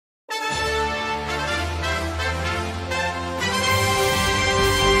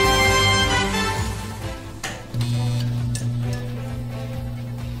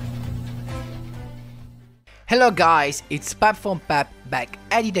Hello guys, it's Pep from Pep back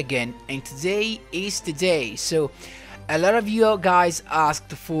at it again, and today is the day. So a lot of you guys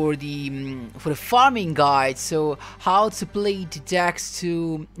asked for the farming guide, so how to play the decks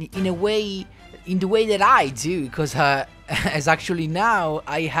in the way that I do, because as actually now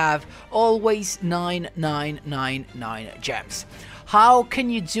I have always 9999 gems. How can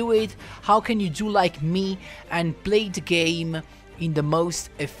you do it? How can you do like me and play the game in the most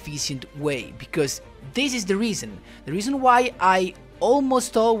efficient way? Because this is the reason why I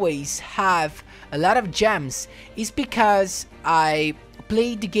almost always have a lot of gems is because I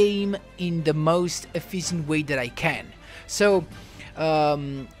play the game in the most efficient way that I can. So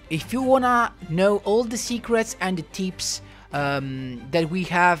if you wanna know all the secrets and the tips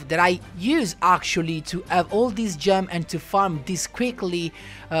that I use actually to have all these gems and to farm this quickly,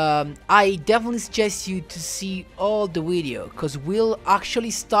 I definitely suggest you to see all the video, because we'll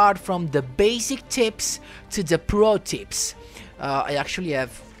actually start from the basic tips to the pro tips. I actually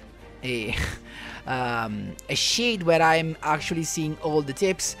have a sheet where I'm actually seeing all the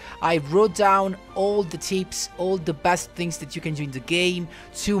tips. I wrote down all the tips, all the best things that you can do in the game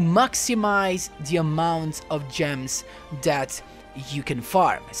to maximize the amount of gems that you can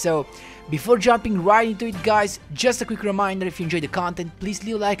farm. So before jumping right into it, guys, just a quick reminder: if you enjoy the content, please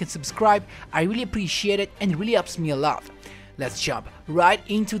leave a like and subscribe. I really appreciate it and it really helps me a lot. Let's jump right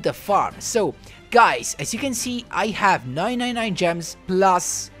into the farm. So guys, as you can see, I have 999 gems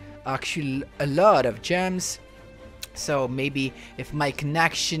plus actually a lot of gems. So maybe if my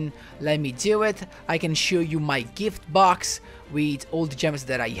connection let me do it, I can show you my gift box with all the gems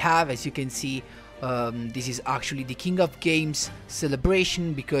that I have. As you can see, this is actually the King of Games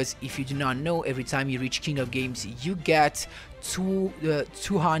celebration, because if you do not know, every time you reach King of Games you get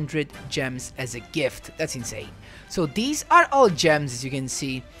 200 gems as a gift. That's insane. So these are all gems, as you can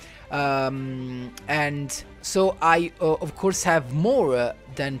see. And so I of course have more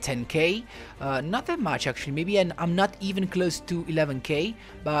than 10k, not that much actually, maybe I'm not even close to 11k,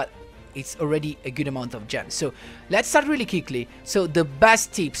 but it's already a good amount of gems. So let's start really quickly. So the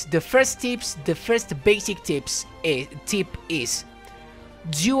best tips, the first basic tips tip is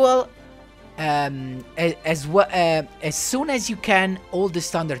duel as soon as you can all the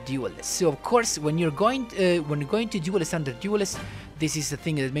standard duelists. So of course when you're going to duel a standard duelist, this is the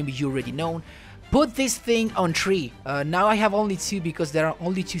thing that maybe you already know. Put this thing on 3. Now I have only 2 because there are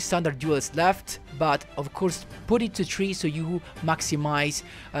only 2 standard duelists left. But of course, put it to 3 so you maximize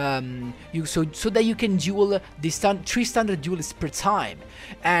so that you can duel the 3 standard duelists per time.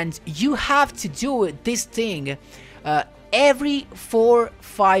 And you have to do this thing every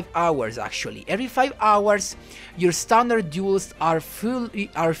 4-5 hours. Actually, every 5 hours, your standard duelists are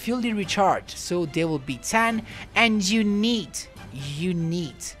fully recharged. So there will be 10, and you need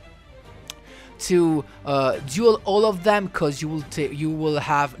to duel all of them, because you will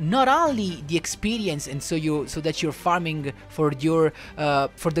have not only the experience, and so that you're farming for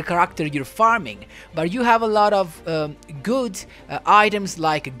the character you're farming, but you have a lot of good items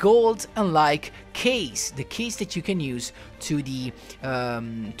like gold and like the case that you can use to the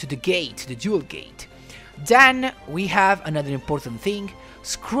duel gate. Then we have another important thing: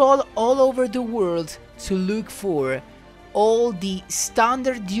 scroll all over the world to look for all the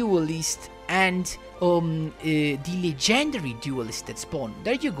standard duelists and the legendary duelist that spawn.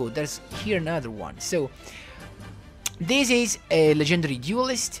 There you go, there's here another one. So this is a legendary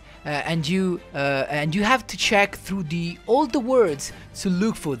duelist, and you have to check through all the words to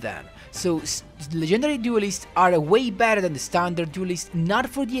look for them. So legendary duelists are way better than the standard duelists, not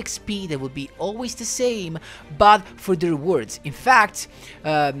for the XP, that will be always the same, but for the rewards. In fact,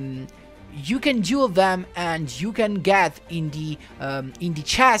 you can duel them, and you can get in the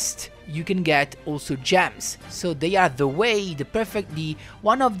chest, you can get also gems. So they are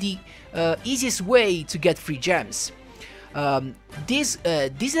one of the easiest way to get free gems. This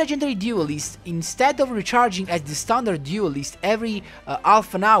legendary duelist, instead of recharging as the standard duelist every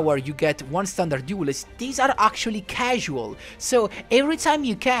half an hour you get 1 standard duelist, these are actually casual. So every time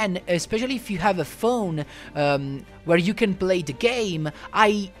you can, especially if you have a phone where you can play the game,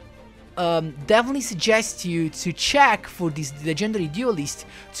 I definitely suggest you to check for this legendary duelist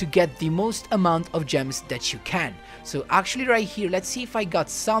to get the most amount of gems that you can. So actually right here, let's see if I got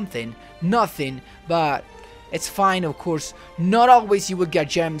something. Nothing, but it's fine. Of course, not always you will get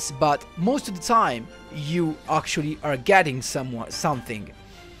gems, but most of the time you actually are getting something.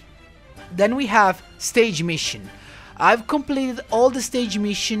 Then we have stage mission. I've completed all the stage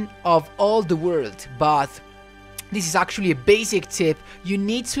mission of all the world, but this is actually a basic tip you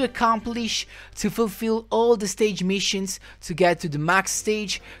need to accomplish to fulfill all the stage missions to get to the max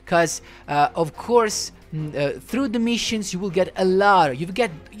stage, because of course through the missions, you will get a lot.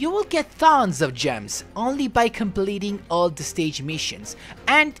 You will get tons of gems only by completing all the stage missions.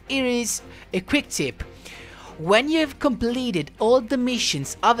 And here is a quick tip. When you have completed all the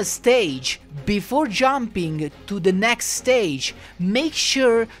missions of a stage, before jumping to the next stage, make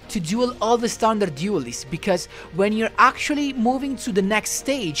sure to duel all the standard duelists, because when you're actually moving to the next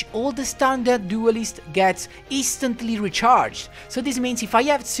stage, all the standard duelists get instantly recharged. So this means if I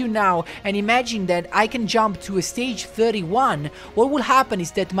have 2 now, and imagine that I can jump to a stage 31, what will happen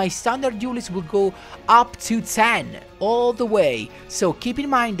is that my standard duelists will go up to 10 all the way. So keep in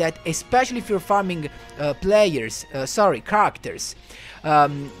mind that, especially if you're farming characters.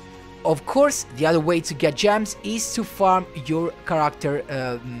 Of course, the other way to get gems is to farm your character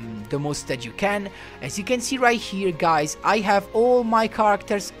the most that you can. As you can see right here, guys, I have all my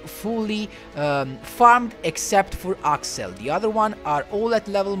characters fully farmed except for Axel. The other one are all at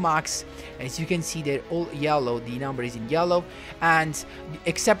level max. As you can see, they're all yellow. The number is in yellow. And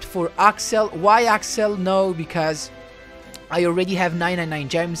except for Axel. Why Axel? No, because I already have 999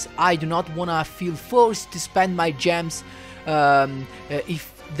 gems. I do not want to feel forced to spend my gems if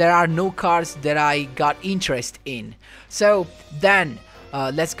there are no cards that I got interest in. So then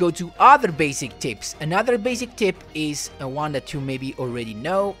let's go to other basic tips. Another basic tip is one that you maybe already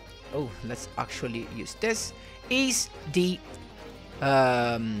know. Oh, let's actually use this. Is the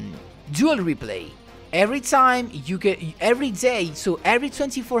duel replay. Every time you get, every day, so every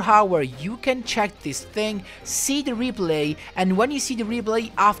 24 hours, you can check this thing, see the replay, and when you see the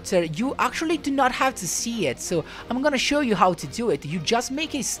replay after, you actually do not have to see it. So I'm gonna show you how to do it. You just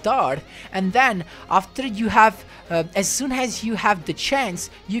make a start, and then after you have, as soon as you have the chance,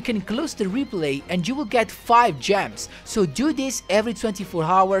 you can close the replay, and you will get 5 gems. So do this every 24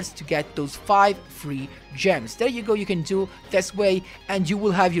 hours to get those 5 free gems. There you go, you can do this way and you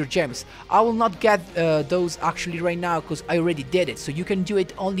will have your gems. I will not get those actually right now because I already did it, so you can do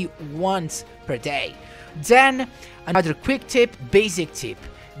it only once per day. Then another quick tip, basic tip,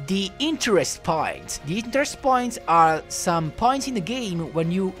 the interest points. The interest points are some points in the game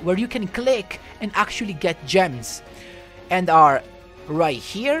where you can click and actually get gems, and are right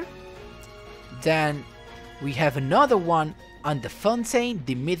here. Then we have another one on the fountain,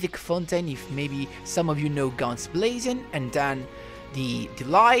 the mythic fountain, if maybe some of you know Guns Blazing, and then the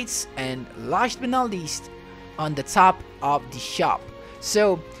lights, and last but not least, on the top of the shop.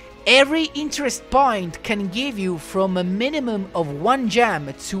 So every interest point can give you from a minimum of 1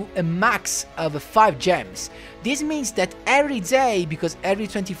 gem to a max of 5 gems. This means that every day, because every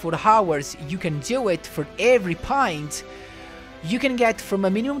 24 hours you can do it for every point, you can get from a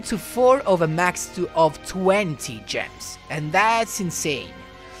minimum to 4 of a max of 20 gems, and that's insane.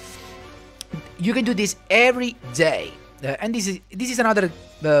 You can do this every day, and this is another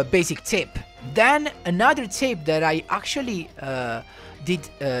basic tip. Then another tip that I actually did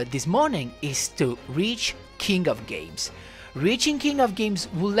this morning is to reach King of Games. Reaching King of Games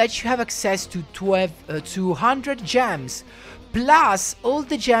will let you have access to 200 gems, plus all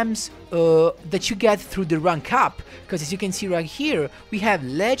the gems that you get through the rank up, because as you can see right here, we have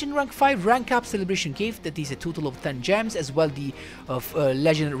Legend rank 5 rank up celebration gift, that is a total of 10 gems, as well the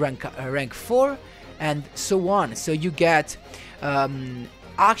Legend rank 4, and so on. So you get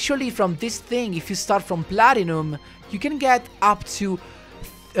actually from this thing, if you start from platinum, you can get up to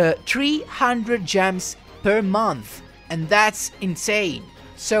 300 gems per month, and that's insane.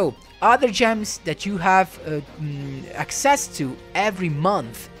 So other gems that you have access to every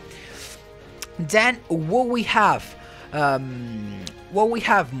month. Then what we have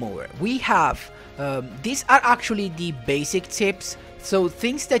more, we have these are actually the basic tips, so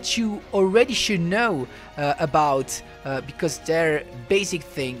things that you already should know about because they're basic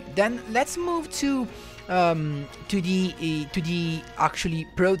thing. Then let's move to the actually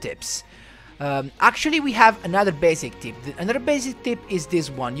pro tips. Actually, we have another basic tip. Another basic tip is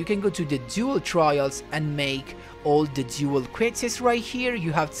this one. You can go to the duel trials and make all the duel quizzes right here.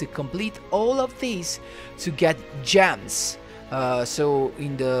 You have to complete all of these to get gems. So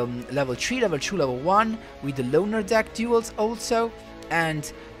in the level 3, level 2, level 1 with the loner deck duels also.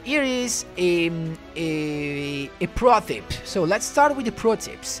 And here is a pro tip. So let's start with the pro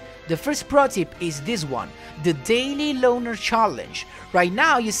tips. The first pro tip is this one, the daily loner challenge. Right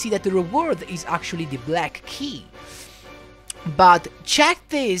now you see that the reward is actually the black key, but check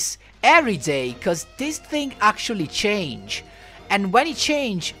this every day because this thing actually change, and when it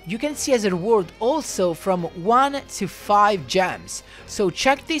change you can see as a reward also from 1 to 5 gems. So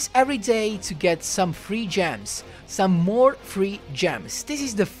check this every day to get some free gems, some more free gems. This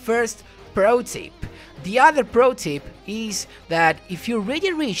is the first pro tip. The other pro tip is that if you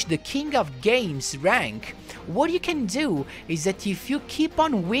already reach the King of Games rank, what you can do is that if you keep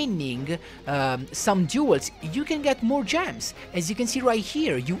on winning some duels, you can get more gems. As you can see right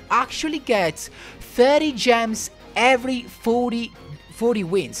here, you actually get 30 gems every 40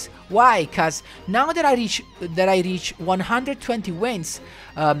 wins. Why? Because now that I reach 120 wins,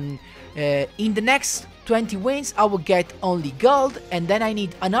 in the next 20 wins I will get only gold, and then I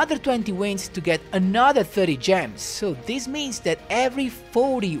need another 20 wins to get another 30 gems. So this means that every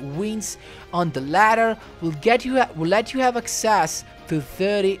 40 wins on the ladder will let you have access to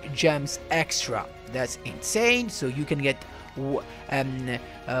 30 gems extra. That's insane. So you can get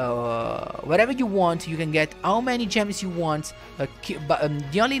whatever you want. You can get how many gems you want, but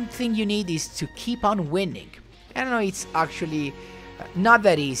the only thing you need is to keep on winning. I don't know, it's actually not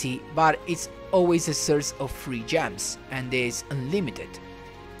that easy, but it's always a source of free gems, and is unlimited.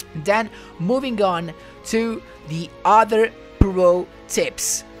 Then moving on to the other pro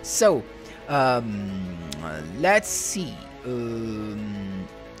tips. So let's see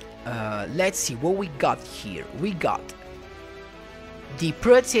what we got here. We got the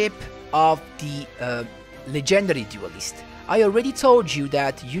pro tip of the legendary duelist. I already told you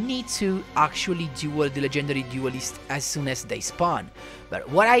that you need to actually duel the legendary duelist as soon as they spawn. But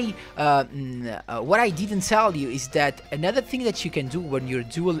what I didn't tell you is that another thing that you can do when you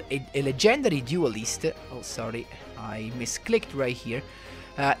duel a legendary duelist, oh sorry, I misclicked right here,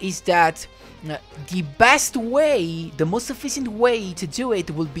 is that the best way, the most efficient way to do it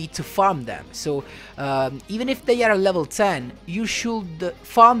will be to farm them. So even if they are level 10, you should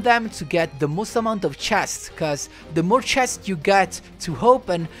farm them to get the most amount of chests, because the more chests you get to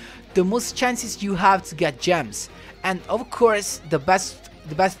open, the most chances you have to get gems. And of course, the best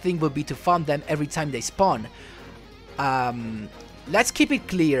thing will be to farm them every time they spawn. Let's keep it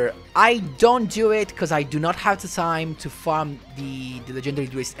clear, I don't do it because I do not have the time to farm the legendary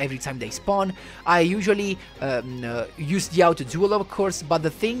duelist every time they spawn. I usually use the auto duel, of course, but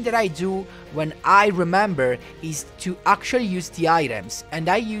the thing that I do when I remember is to actually use the items, and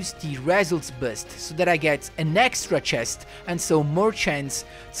I use the results boost so that I get an extra chest and so more chance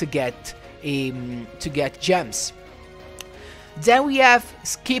to get gems. Then we have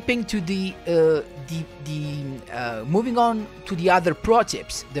skipping to the moving on to the other pro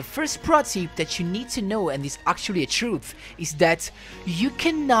tips. The first pro tip that you need to know, and is actually a truth, is that you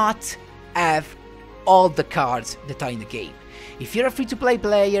cannot have all the cards that are in the game. If you're a free-to-play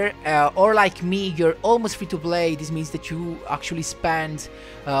player, or like me, you're almost free-to-play, this means that you actually spend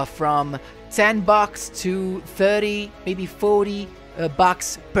from 10 bucks to 30, maybe 40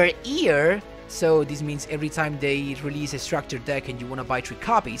 bucks per year. So this means every time they release a structured deck and you want to buy 3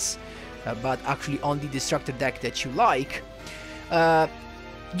 copies, but actually only the structured deck that you like,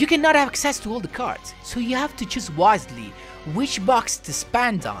 you cannot have access to all the cards. So you have to choose wisely which box to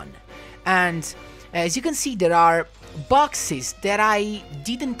spend on. And as you can see, there are boxes that I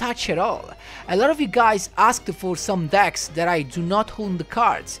didn't touch at all. A lot of you guys asked for some decks that I do not own the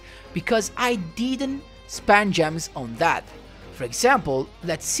cards, because I didn't spend gems on that. For example,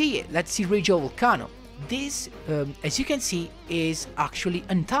 let's see Yugioh Volcano. This, as you can see, is actually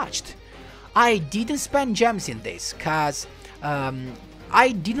untouched. I didn't spend gems in this because I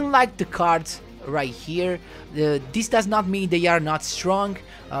didn't like the cards right here. This does not mean they are not strong.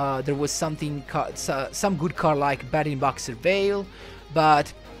 There was some good card like Batting Box Surveil,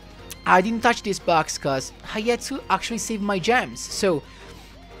 but I didn't touch this box because I had to actually save my gems. So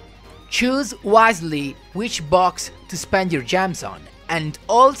choose wisely which box to spend your gems on. And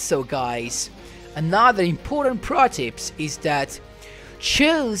also, guys, another important pro tips is that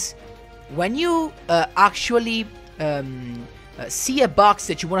choose when you actually see a box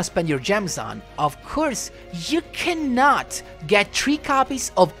that you want to spend your gems on. Of course, you cannot get 3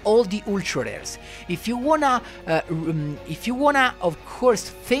 copies of all the ultra rares. If you wanna, of course,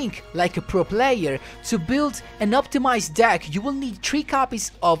 think like a pro player, to build an optimized deck, you will need 3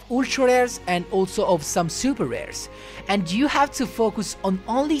 copies of ultra rares and also of some super rares. And you have to focus on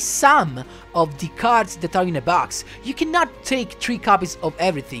only some of the cards that are in a box. You cannot take 3 copies of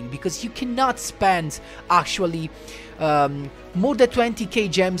everything, because you cannot spend actually more than 20k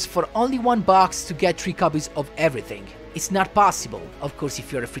gems for only one box to get 3 copies of everything. It's not possible, of course,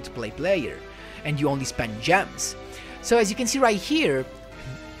 if you're a free-to-play player and you only spend gems. So as you can see right here,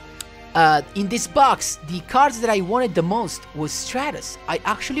 in this box, the cards that I wanted the most was Stratus. I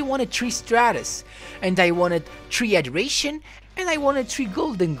actually wanted 3 Stratus, and I wanted 3 Adoration, and I wanted 3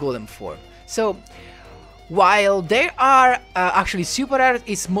 Golden Golem form. So while there are actually super rare,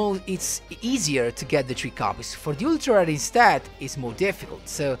 it's easier to get the 3 copies. For the ultra rare instead, it's more difficult.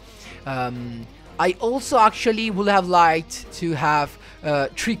 So I also actually would have liked to have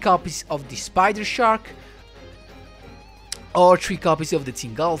 3 copies of the spider shark or 3 copies of the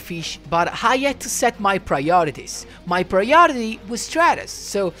tinglefish, but I had to set my priorities. My priority was Stratos,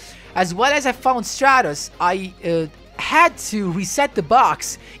 so as well as I found Stratos, I had to reset the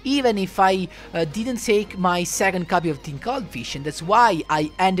box even if I didn't take my second copy of tinglefish, and that's why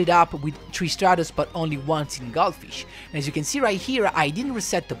I ended up with 3 Stratos but only 1 tinglefish. And as you can see right here, I didn't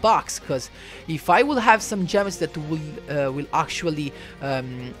reset the box, because if I will have some gems that will actually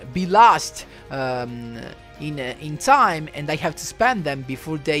be lost in time, and I have to spend them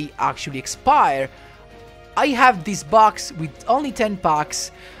before they actually expire, I have this box with only 10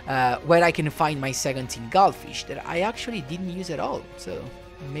 packs where I can find my second tinglefish that I actually didn't use at all, so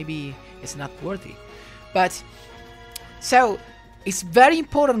maybe it's not worthy. But so it's very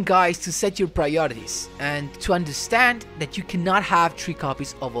important, guys, to set your priorities and to understand that you cannot have 3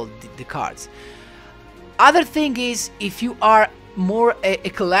 copies of all the cards. Other thing is, if you are more a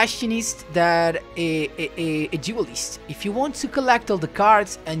collectionist than a duelist, if you want to collect all the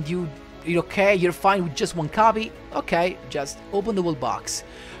cards and you're okay, you're fine with just 1 copy, okay, just open the whole box.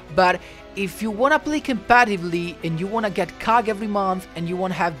 But if you want to play competitively and you want to get COG every month and you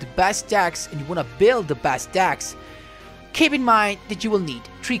want to have the best decks and you want to build the best decks, keep in mind that you will need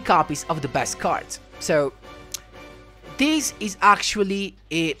 3 copies of the best cards. So this is actually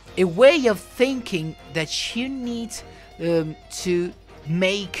a way of thinking that you need to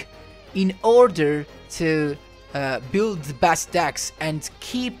make in order to build the best decks and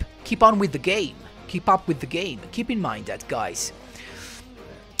keep on with the game, keep up with the game. Keep in mind that, guys.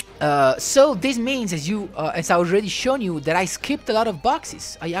 So this means, as I already shown you, that I skipped a lot of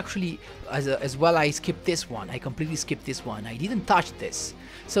boxes. I actually, as well, I skipped this one. I completely skipped this one. I didn't touch this.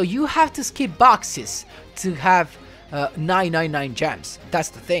 So you have to skip boxes to have 999 gems. That's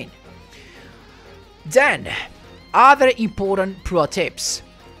the thing. Then, other important pro tips.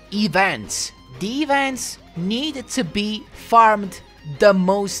 Events. The events need to be farmed the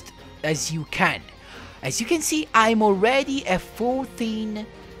most as you can. As you can see, I'm already at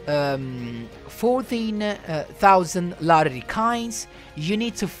 14,000 lottery coins. You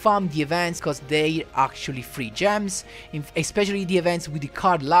need to farm the events because they're actually free gems, especially the events with the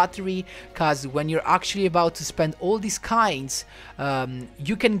card lottery, because when you're actually about to spend all these coins,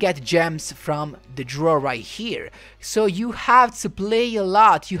 you can get gems from the draw right here. So you have to play a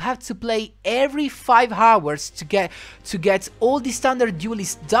lot. You have to play every 5 hours to get all the standard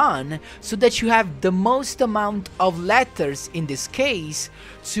duelists done, so that you have the most amount of letters in this case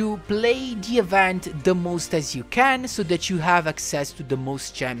to play the event the most as you can, so that you have access to the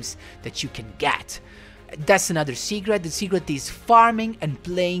most gems that you can get. That's another secret. The secret is farming and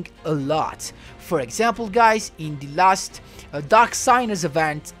playing a lot. For example, guys, in the last Dark Signers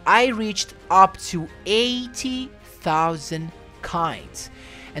event, I reached up to 80,000 coins,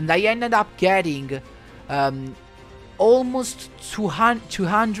 and I ended up getting almost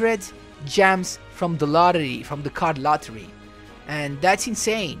 200 gems from the lottery, from the card lottery, and that's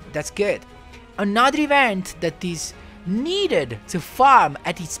insane. That's good. Another event that is needed to farm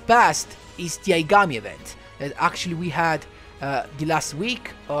at its best is the Aigami event that actually we had the last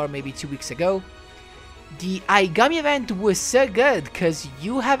week, or maybe 2 weeks ago. The Aigami event was so good because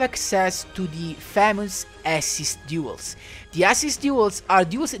you have access to the famous assist duels. The assist duels are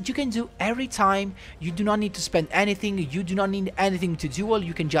duels that you can do every time. You do not need to spend anything, you do not need anything to duel,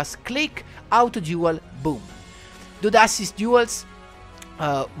 you can just click, auto duel, boom. Those assist duels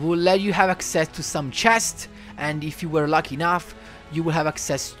will let you have access to some chests, and if you were lucky enough, you will have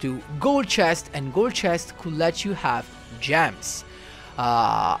access to gold chest, and gold chest could let you have gems.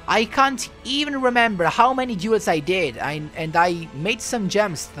 I can't even remember how many duels I did, and I made some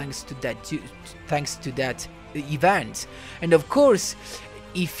gems thanks to that event. And of course,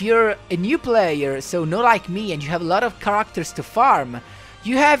 if you're a new player, so not like me, and you have a lot of characters to farm,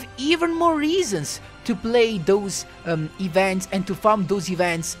 you have even more reasons to play those events and to farm those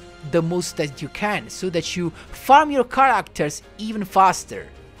events the most that you can, so that you farm your characters even faster.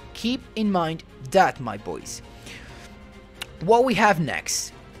 Keep in mind that, my boys. What we have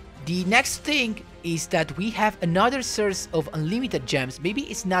next? The next thing is that we have another source of unlimited gems. Maybe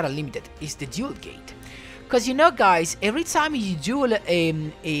it's not unlimited, it's the duel gate. Because you know, guys, every time you duel a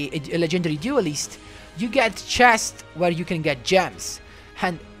legendary duelist, you get chests where you can get gems.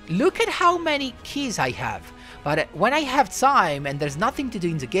 And look at how many keys I have. But when I have time and there's nothing to do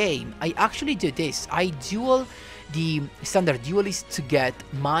in the game, I actually do this. I duel the standard duelist to get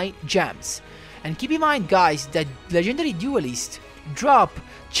my gems. And keep in mind, guys, that legendary duelists drop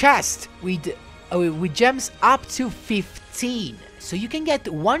chests with gems up to 15. So you can get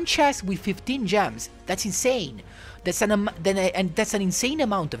one chest with 15 gems. That's insane. That's that's an insane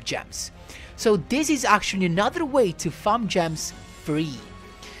amount of gems. So this is actually another way to farm gems free.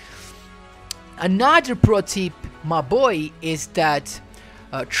 Another pro tip, my boy, is that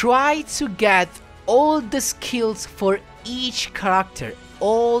try to get all the skills for each character.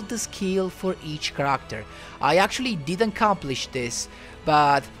 All the skill for each character. I actually didn't accomplish this,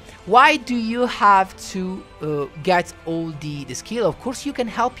 but why do you have to get all the skill? Of course, you can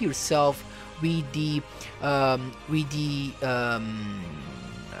help yourself with the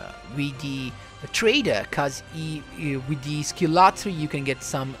trader, because with the skill lottery you can get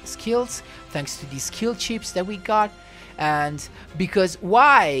some skills thanks to the skill chips that we got. And because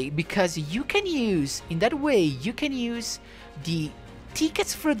why? Because you can use, in that way, you can use the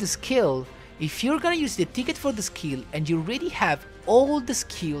tickets for the skill. If you're gonna use the ticket for the skill and you already have all the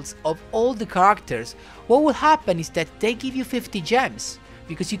skills of all the characters, what will happen is that they give you 50 gems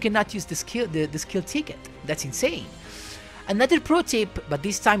because you cannot use the skill ticket. That's insane. Another pro tip, but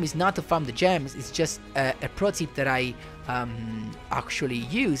this time is not to farm the gems, it's just a pro tip that I actually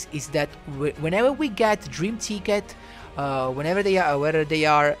use, is that whenever we get dream ticket, whenever they are, whether they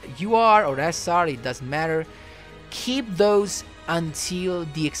are UR or SR, it doesn't matter, keep those until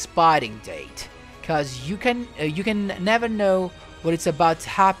the expiring date, because you can never know what it's about to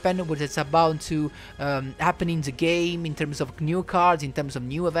happen, what it's about to happen in the game in terms of new cards, in terms of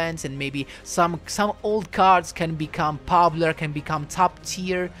new events, and maybe some old cards can become popular, can become top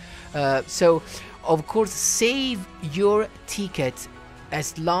tier. So of course save your ticket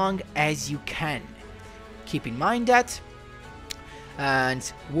as long as you can. Keep in mind that. And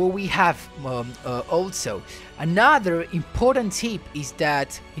what we have also, another important tip is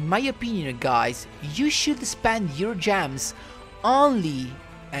that, in my opinion guys, you should spend your gems only,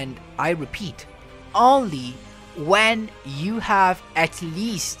 and I repeat, only when you have at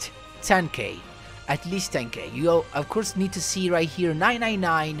least 10k. At least 10k. You of course need to see right here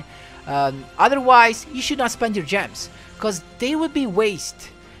 999. Otherwise you should not spend your gems, because they will be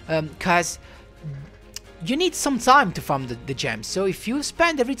waste, because you need some time to farm the gems. So if you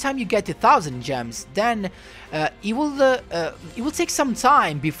spend every time you get 1,000 gems, then it will take some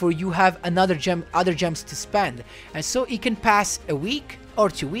time before you have other gems to spend, and so it can pass a week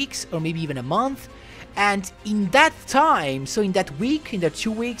or 2 weeks or maybe even a month. And in that time, so in that week, in that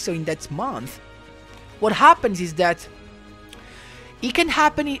 2 weeks, or in that month, what happens is that it can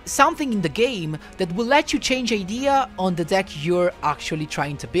happen something in the game that will let you change idea on the deck you're actually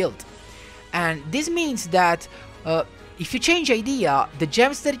trying to build. And this means that if you change idea, the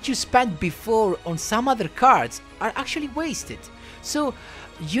gems that you spent before on some other cards are actually wasted. So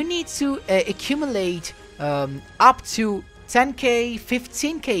you need to accumulate up to 10k,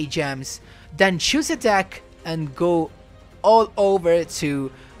 15k gems, then choose a deck and go all over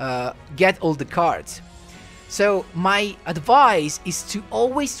to get all the cards. So my advice is to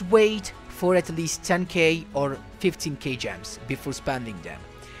always wait for at least 10k or 15k gems before spending them.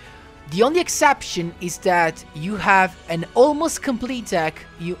 The only exception is that you have an almost complete deck,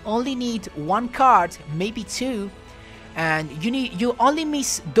 you only need one card, maybe two, and you only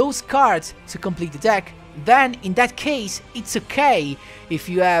miss those cards to complete the deck. Then in that case, it's okay if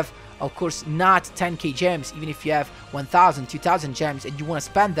you have, of course, not 10k gems, even if you have 1000, 2000 gems and you want to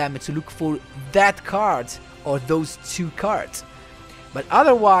spend them to look for that card or those two cards. But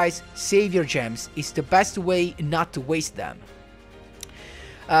otherwise, save your gems. It's the best way not to waste them.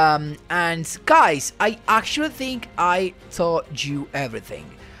 And guys, I actually think I taught you everything.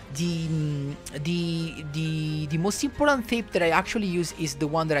 The most important tip that I actually use is the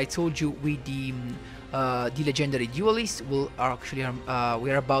one that I told you with the legendary duelist.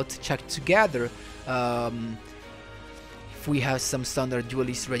 We're about to check together if we have some standard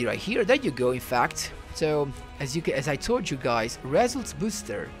duelists ready right here. There you go. In fact, so as I told you guys, results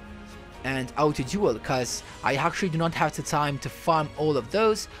booster and auto duel, because I actually do not have the time to farm all of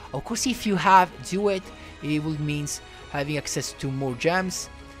those. Of course, if you do it, it will means having access to more gems.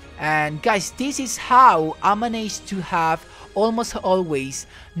 And guys, this is how I managed to have almost always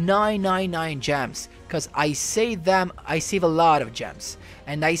 999 gems, because I save a lot of gems,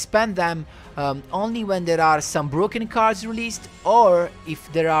 and I spend them only when there are some broken cards released, or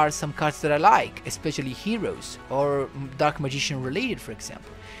if there are some cards that I like, especially heroes or Dark Magician related, for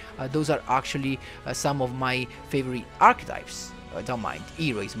example. Those are actually some of my favorite archetypes. Don't mind,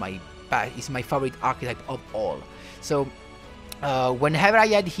 hero is my favorite archetype of all. So whenever I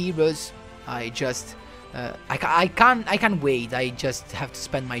add heroes, I just I can't wait. I just have to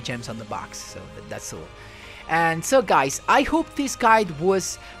spend my gems on the box. So that's all. And so guys, I hope this guide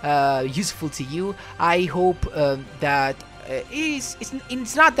was useful to you. I hope that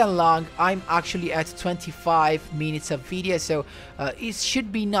it's not that long. I'm actually at 25 minutes of video, so it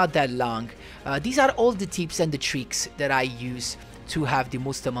should be not that long. These are all the tips and the tricks that I use to have the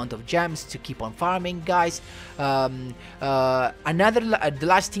most amount of gems to keep on farming, guys. The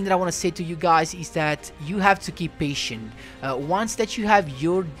last thing that I want to say to you guys is that you have to keep patient. Once that you have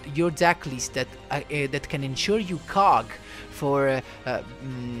your deck list that can ensure you cog for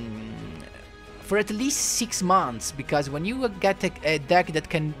at least 6 months, because when you get a deck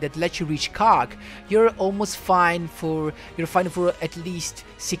that lets you reach cog, you're almost fine for at least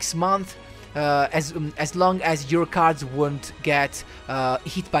 6 months. As long as your cards won't get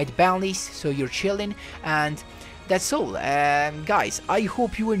hit by the ban list, so you're chilling. And that's all. Guys, I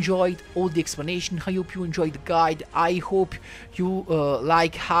hope you enjoyed all the explanation. I hope you enjoyed the guide. I hope you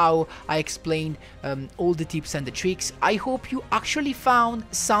like how I explained all the tips and the tricks. I hope you actually found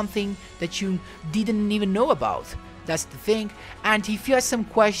something that you didn't even know about. That's the thing. And if you have some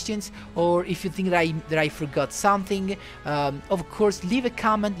questions, or if you think that I forgot something, of course leave a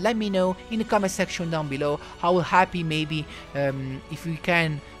comment, let me know in the comment section down below. I will happy maybe if we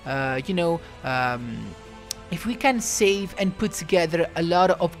can if we can save and put together a lot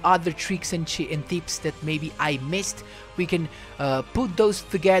of other tricks and tips that maybe I missed, we can put those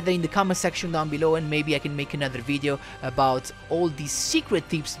together in the comment section down below, and maybe I can make another video about all these secret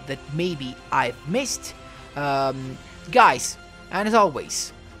tips that maybe I've missed. Guys, and as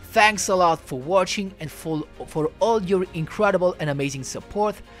always, thanks a lot for watching and for all your incredible and amazing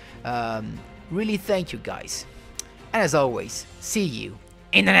support. Really thank you, guys. And as always, see you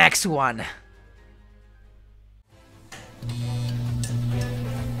in the next one.